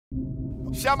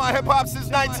Shout my hip hop since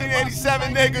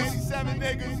 1987,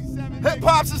 niggas. Hip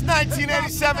hop since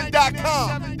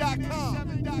 1987.com.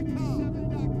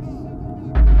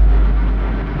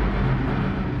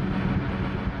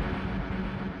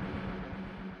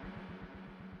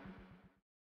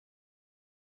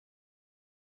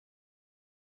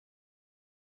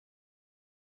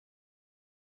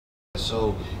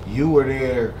 So you were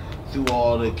there through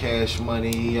all the Cash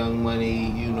Money, Young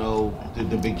Money, you know,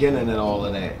 the beginning and all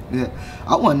of that. Yeah,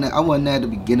 I wasn't there at the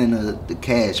beginning of the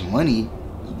Cash Money.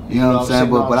 You know what I'm saying?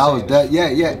 But I was there. Yeah.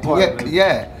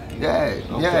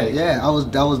 I was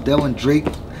there when Drake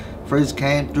first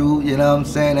came through. You know what I'm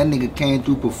saying? That nigga came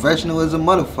through professional as a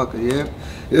motherfucker. Yeah,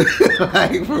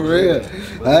 like for real.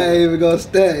 I ain't even gonna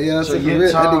stand. You know what I'm saying? For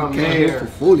real, that nigga came here for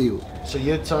folio. So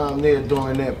your time there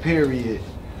during that period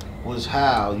was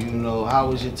how? You know,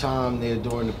 how was your time there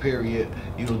during the period,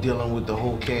 you know, dealing with the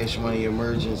whole Cash Money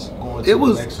emergence going to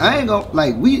the next I ain't gonna,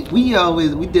 like, we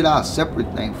did our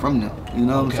separate thing from them. You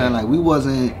know what I'm saying? Like, we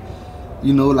wasn't,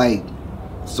 you know, like,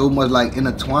 so much, like,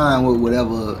 intertwined with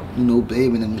whatever, you know,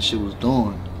 Baby and them and shit was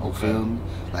doing. You feel me?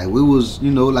 Like, we was,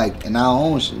 you know, like, in our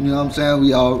own shit, you know what I'm saying? We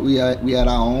had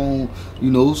our own,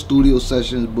 you know, studio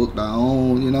sessions, booked our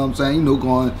own, you know what I'm saying? You know,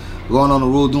 going on the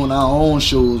road doing our own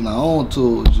shows and our own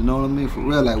tours, you know what I mean? For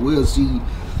real, like, we'll see,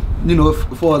 you know,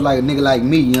 for like a nigga like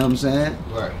me, you know what I'm saying?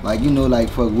 Right. Like, you know, like,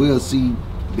 we'll see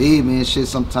Baby and shit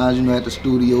sometimes, you know, at the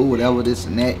studio, whatever, this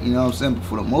and that, you know what I'm saying? But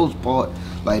for the most part,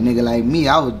 like, nigga like me,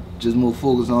 I was just more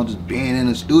focused on just being in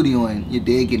the studio and your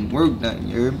day getting work done,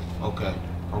 you heard me?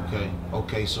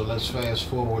 Okay, so let's fast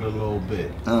forward a little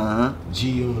bit.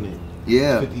 G-Unit.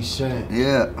 Yeah. 50 Cent.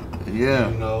 Yeah.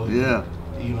 You know, you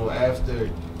know, after,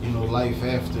 you know, life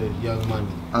after Young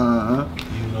Money. You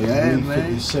know, yeah, man. 50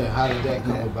 man. Cent, how did that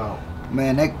come about?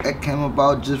 Man, that came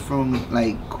about just from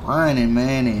like grinding,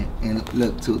 man, and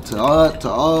look to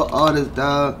all artists,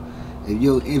 dog. If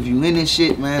you in this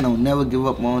shit, man, don't never give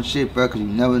up on shit, bro, 'cause you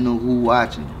never know who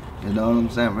watching. You know what I'm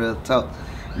saying? Real talk.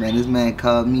 Man, this man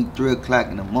called me 3 o'clock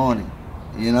in the morning.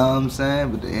 You know what I'm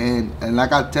saying? But and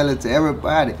like I tell it to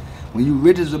everybody, when you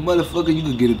rich as a motherfucker, you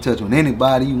can get in touch with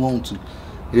anybody you want to.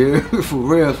 Yeah, for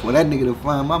real. For that nigga to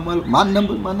find my number,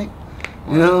 my nigga.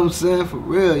 You know what I'm saying? For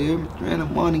real, you hear me? 3 in the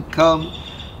morning, call me.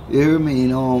 You hear me?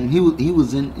 And he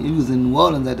was in New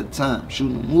Orleans at the time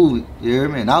shooting a movie. You hear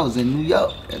me? And I was in New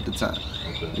York at the time.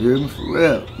 You hear me? For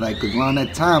real. Like, 'cause around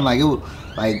that time, like, it was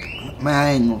like, man,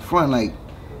 I ain't gonna front, like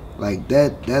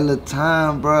that little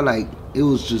time, bro, like, it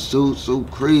was just so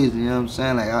crazy, you know what I'm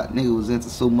saying? Like, nigga was into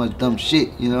so much dumb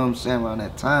shit, you know what I'm saying, around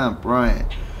that time, Brian.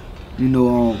 You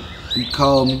know, he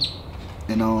called me,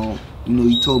 and, you know,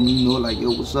 he told me, you know, like,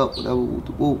 yo, what's up, whatever,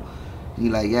 whoop. He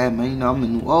like, yeah, man, you know, I'm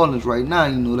in New Orleans right now,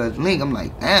 you know, that's Link. I'm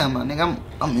like, damn, my nigga,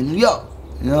 I'm in New York,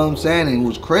 you know what I'm saying? And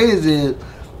what's crazy is,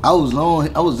 I was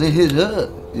in his hood,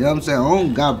 you know what I'm saying? I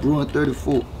own got Brewing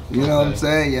 34. You know what I'm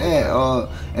saying? Yeah,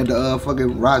 at the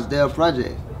fucking Rochdale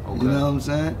project. You know what I'm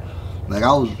saying? Like,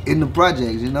 I was in the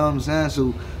projects, you know what I'm saying?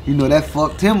 So, you know, that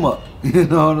fucked him up. You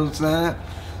know what I'm saying?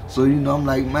 So, you know, I'm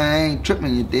like, man, I ain't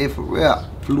tripping, you dead for real.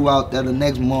 Flew out there the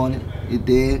next morning, you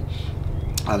dead.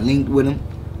 I linked with him.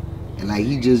 And like,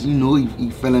 he just, you know, he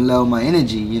fell in love with my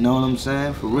energy, you know what I'm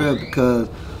saying? For real, because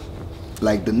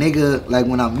like the nigga, like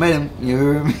when I met him, you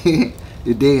heard me?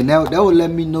 And that would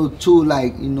let me know too,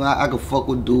 like, you know, I could fuck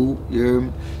with dude, you heard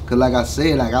me? Cause like I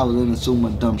said, like, I was into so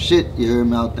much dumb shit, you heard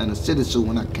me, out there in the city. So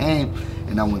when I came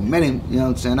and I went and met him, you know what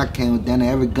I'm saying, I came down to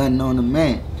every gun known to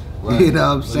man. Right. You know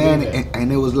what I'm saying?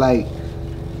 And it was like,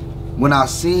 when I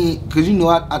seen, cause you know,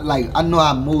 I know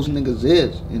how most niggas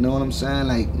is, you know what I'm saying?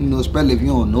 Like, you know, especially if you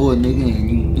don't know a nigga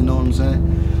and you know what I'm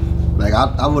saying? Like,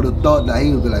 I would have thought that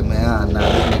he would be like, man, nah,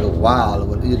 this nigga wild,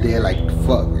 or you're there like,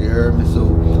 fuck, you heard me? So,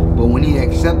 but when he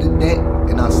accepted that,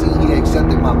 and I seen he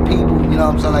accepted my people, you know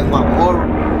what I'm saying, like my moral,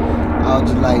 I was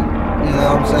just like, you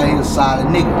know what I'm saying, he a solid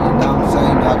nigga, you know what I'm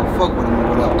saying, I can fuck with him or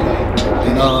whatever.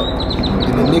 And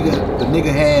the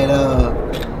nigga had,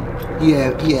 he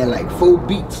had like 4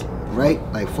 beats, right?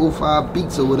 Like 4, 5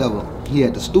 beats or whatever. He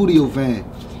had the studio van,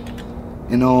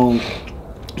 and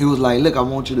he was like, look, I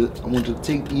want you to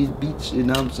take these beats, you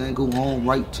know what I'm saying, go home,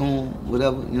 write to them,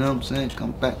 whatever, you know what I'm saying,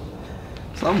 come back.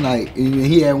 So I'm like, and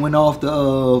he had went off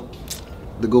to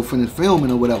go finish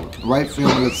filming or whatever, right,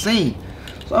 filming a scene.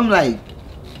 So I'm like,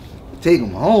 take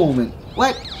him home, and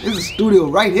what? There's a studio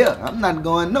right here. I'm not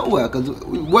going nowhere, cause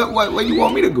where you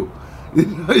want me to go? You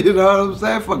know what I'm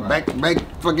saying? Fuck, back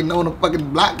fucking on the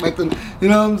fucking block, back to, you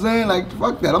know what I'm saying? Like,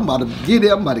 fuck that, I'm about to get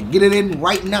it in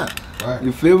right now. Right.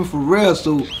 You feel me? For real.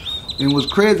 So, and it was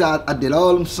crazy, I did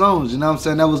all them songs, you know what I'm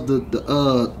saying? That was the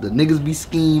niggas be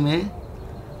scheming,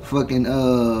 fucking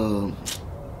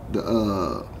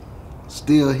the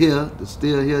Still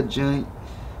Here joint.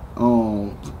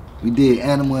 We did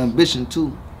Animal Ambition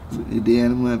too. We did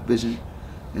Animal Ambition.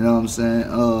 You know what I'm saying?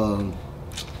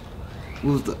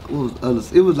 What was the other?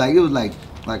 It was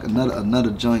like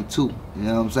another joint too. You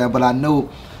know what I'm saying? But I know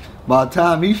by the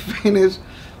time he finished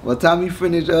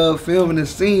filming the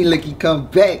scene, like he come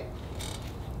back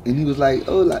and he was like,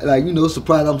 oh, like you know,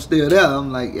 surprised I'm still there.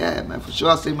 I'm like, yeah, man, for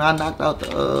sure. I say, man, I knocked out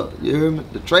you heard me?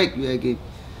 The track you had gave.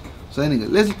 So that nigga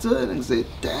listened to it and nigga said,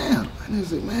 damn. That nigga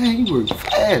said, man, you work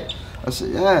fast. I said,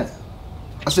 yeah.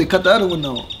 I said, cut the other one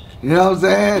on. You know what I'm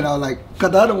saying? I was like,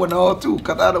 cut the other one on too.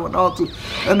 That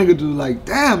nigga just like,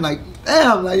 damn,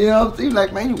 you know what I'm saying?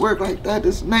 Like, man, you work like that.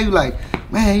 This man, you like,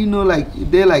 man, you know, like,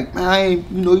 they're like, man, I ain't,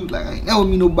 you know, you like, I ain't never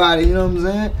meet nobody, you know what I'm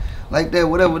saying? Like that,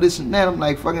 whatever, this and that. I'm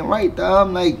like, fucking right, dog.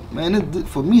 I'm like, man, this,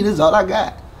 for me, this is all I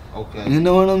got. Okay. You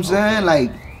know what I'm saying? Okay.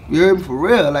 Like, you heard me for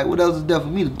real. Like, what else is there for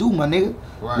me to do, my nigga?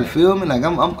 Right. You feel me? Like,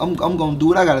 I'm gonna do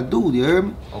what I gotta do, you heard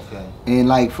me? Okay. And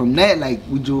like, from that, like,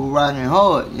 we just rocking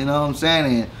hard, you know what I'm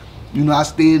saying? And, you know, I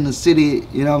stayed in the city,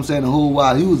 you know what I'm saying, the whole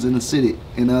while he was in the city.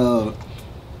 And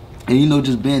you know,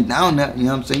 just being down there, you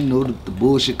know what I'm saying, you know, the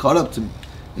bullshit caught up to me.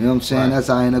 You know what I'm saying? Right. That's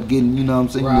how I end up getting, you know what I'm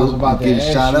saying, you know,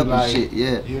 getting shot up and shit,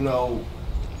 yeah. You know,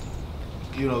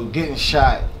 getting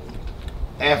shot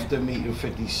after meeting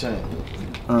 50 Cent.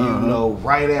 You know,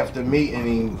 right after meeting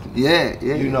him. Yeah.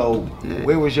 You know,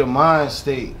 where was your mind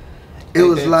state? It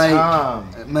was like,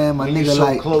 time, man, my nigga, so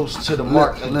like, close to the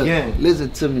mark again. Listen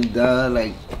to me, dog.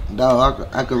 Like, dog,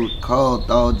 I could recall,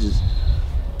 dog, just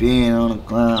being on the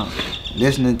ground,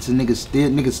 listening to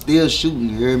niggas still shooting.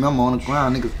 You heard me? I'm on the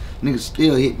ground, niggas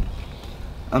still hitting.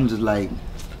 I'm just like,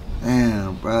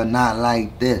 damn, bro, not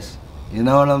like this. You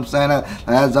know what I'm saying?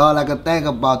 That's all I could think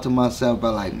about to myself,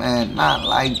 bro. Like, man, not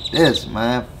like this,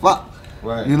 man. Fuck.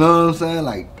 Right. You know what I'm saying?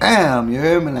 Like, damn, you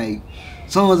heard me? Like,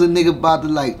 soon as a nigga about to,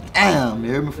 like, damn,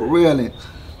 you heard me? For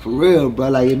real, bro.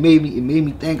 Like, it made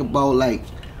me think about, like,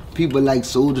 people like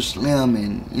Soulja Slim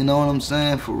and, you know what I'm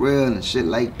saying? For real and shit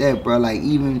like that, bro. Like,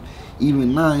 even now, you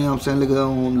know what I'm saying? Look at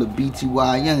the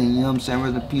BTY Young, you know what I'm saying?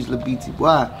 Rest in peace, the BTY.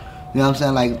 You know what I'm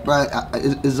saying? Like, bro,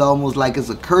 it's almost like it's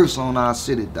a curse on our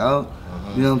city, dog.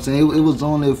 You know what I'm saying? It was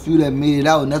only a few that made it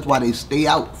out, and that's why they stay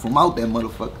out from out that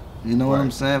motherfucker. You know what I'm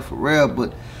saying? For real,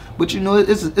 but you know,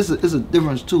 it's a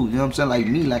difference too. You know what I'm saying? Like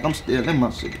me, like I'm still in my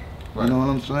city. You know what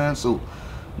I'm saying? So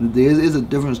there is a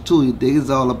difference too. It's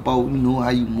all about, you know,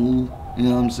 how you move. You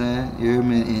know what I'm saying? You hear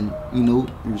me? And you know,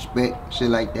 respect, shit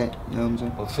like that. You know what I'm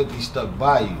saying? But 50 stuck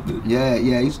by you. Yeah,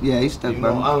 he stuck by me. You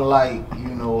know, unlike, you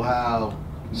know, how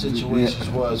situations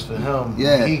was for him.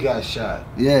 Yeah, he got shot.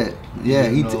 Yeah.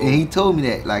 He told me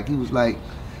that. Like, he was like,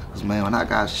 cause man, when I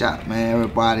got shot, man,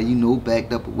 everybody, you know,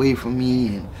 backed up away from me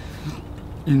and,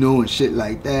 you know, and shit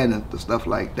like that and stuff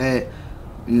like that.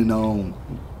 You know,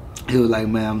 he was like,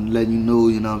 man, I'm letting you know,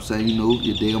 you know what I'm saying, you know,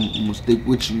 your day, I'm gonna stick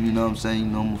with you, you know what I'm saying, you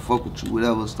know, I'm gonna fuck with you,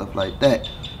 whatever, stuff like that.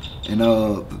 And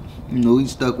you know, he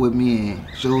stuck with me, and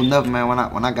sure enough, man, when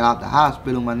I got out the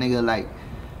hospital, my nigga, like,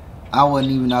 I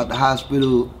wasn't even out the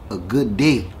hospital a good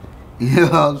day. You know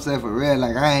what I'm saying? For real,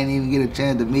 like, I ain't even get a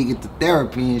chance to make it to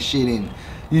therapy and shit and,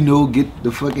 you know, get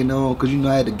the fucking cause you know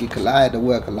I had to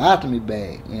wear a colostomy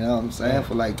bag, you know what I'm saying,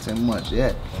 for like 10 months,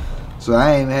 yeah. So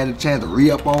I ain't even had a chance to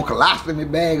re-up on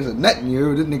colostomy bags or nothing, you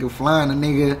heard? This nigga flying a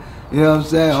nigga, you know what I'm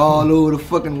saying, all over the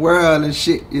fucking world and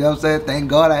shit, you know what I'm saying? Thank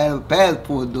God I had a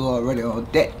passport though already on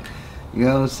deck. You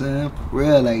know what I'm saying? For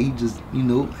real, like, he just, you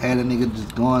know, had a nigga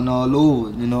just going all over,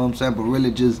 you know what I'm saying? But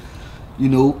really just, you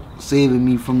know, saving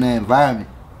me from the environment.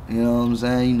 You know what I'm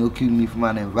saying? You know, keeping me from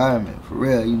my environment. For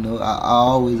real, you know, I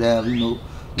always have, you know,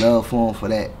 love for him for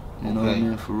that. You know what I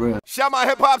mean? For real. Shout my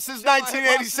hip-hop since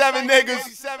 1987,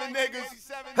 niggas.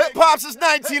 Hip-hop since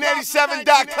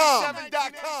 1987.com.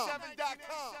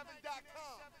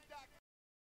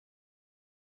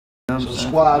 So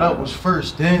Squad Up was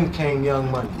first, then came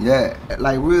Young Money. Yeah,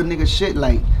 like real nigga shit,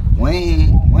 like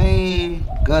Wayne,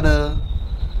 Gutter,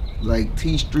 like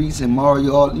T Streets and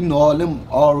Mario, all, you know, all them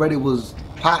already was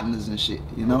partners and shit.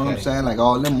 You know what I'm saying? Like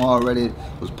all them already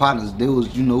was partners. They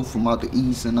was, you know, from out the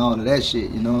east and all of that shit.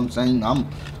 You know what I'm saying? I'm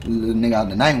a little nigga out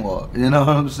the 9th Ward. You know what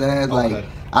I'm saying? Like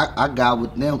I got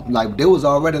with them. Like they was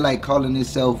already like calling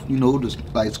themselves, you know, the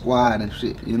like Squad and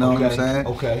shit. You know what I'm saying?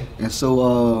 Okay. And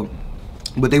so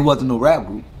but they wasn't no rap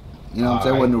group. You know what I'm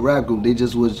saying? Wasn't a rap group. They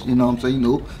just was, you know what I'm saying, you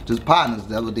know, just partners.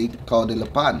 That's what they called their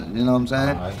partners. You know what I'm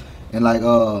saying? And like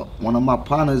one of my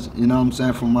partners, you know what I'm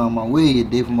saying, from my way, you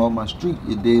did from off my street,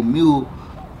 you did Mule.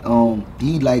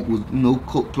 He like was, you know,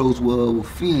 close with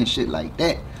Fee and shit like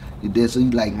that. You did, so you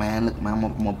like, man, look, man,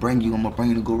 I'm gonna bring you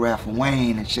to go rap for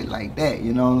Wayne and shit like that.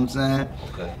 You know what I'm saying?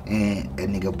 Okay. And that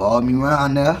nigga balled me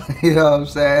around there. You know what I'm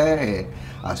saying? And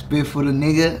I spit for the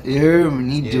nigga. You heard me?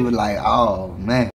 And he do it like, oh man.